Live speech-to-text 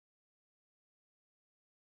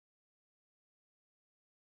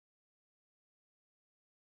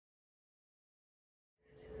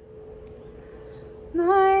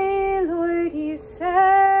My Lord, he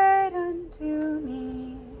said unto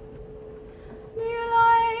me, do you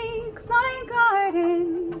like my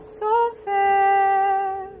garden so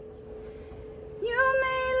fair? You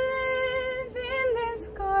may live in this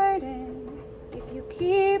garden if you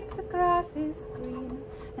keep the grasses green,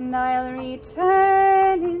 and I'll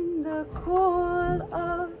return in the cool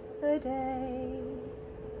of the day.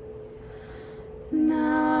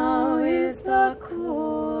 Now is the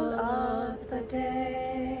cool of the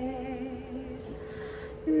day.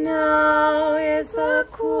 Now is the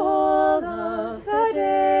cool of the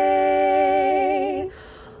day.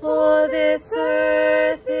 Oh, this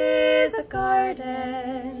earth is a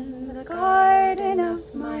garden, the garden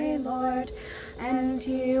of my Lord, and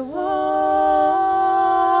he walks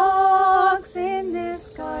in this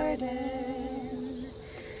garden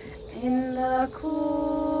in the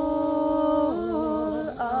cool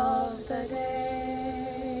of the day.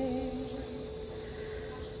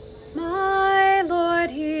 My Lord,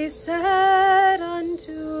 he said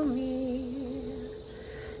unto me,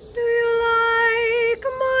 do you like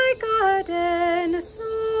my garden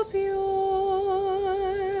so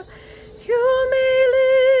pure? You may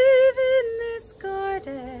live in this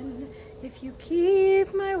garden if you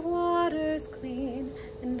keep my waters clean,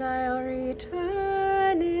 and I'll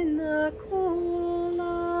return in the cool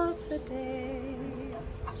of the day.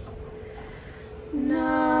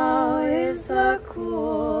 Now is the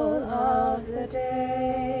cool of the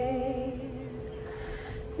day.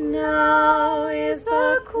 Now is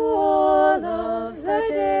the cool of the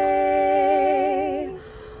day.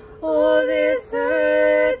 Oh, this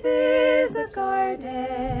earth is a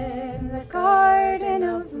garden, the garden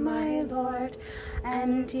of my Lord,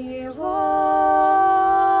 and he walks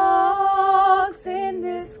in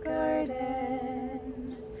this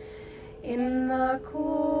garden in the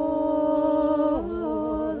cool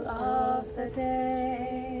of the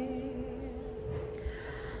day.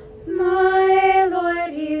 My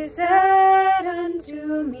Lord, he said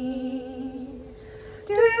unto me,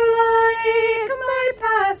 do you like my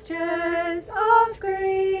pastures of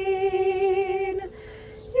green?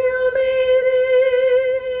 You may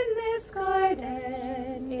live in this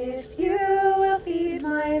garden if you will feed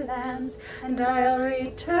my lambs, and I'll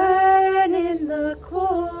return in the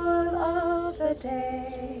cool of the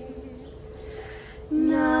day.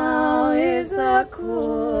 Now is the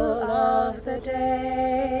cool of the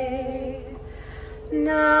day.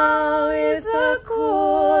 Now is the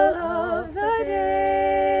cool of the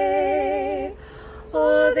day.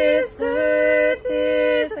 Oh, this earth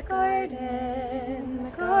is a garden,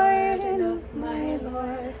 the garden of my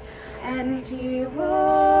Lord, and he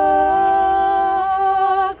walks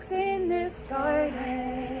in this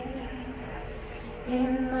garden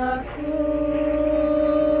in the cool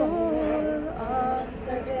of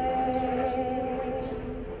the day.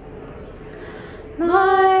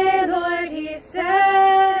 My Lord, he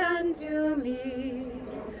said unto me,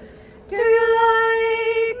 do you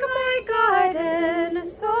like my garden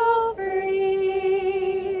so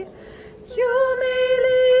free? You may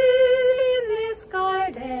live in this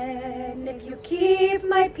garden if you keep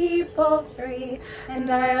my people free, and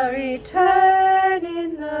I'll return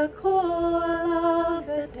in the cool of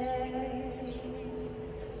the day.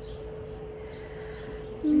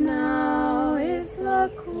 Now is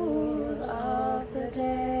the cool of the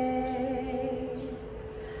day.